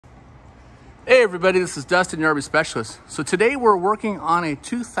Hey everybody, this is Dustin, your RV Specialist. So today we're working on a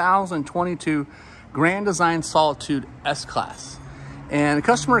 2022 Grand Design Solitude S-Class. And a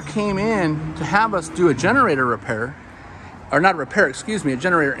customer came in to have us do a generator repair, or not repair, excuse me, a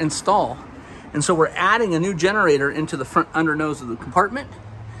generator install. And so we're adding a new generator into the front under nose of the compartment.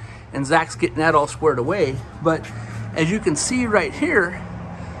 And Zach's getting that all squared away. But as you can see right here,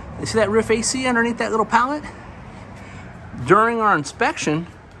 you see that roof AC underneath that little pallet? During our inspection,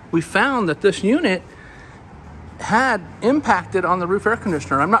 we found that this unit had impacted on the roof air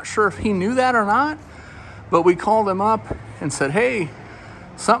conditioner. I'm not sure if he knew that or not, but we called him up and said, hey,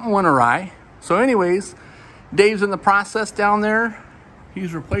 something went awry. So anyways, Dave's in the process down there.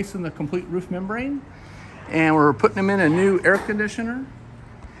 He's replacing the complete roof membrane, and we're putting him in a new air conditioner.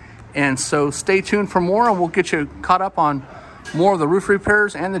 And so stay tuned for more, and we'll get you caught up on more of the roof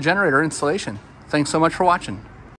repairs and the generator installation. Thanks so much for watching.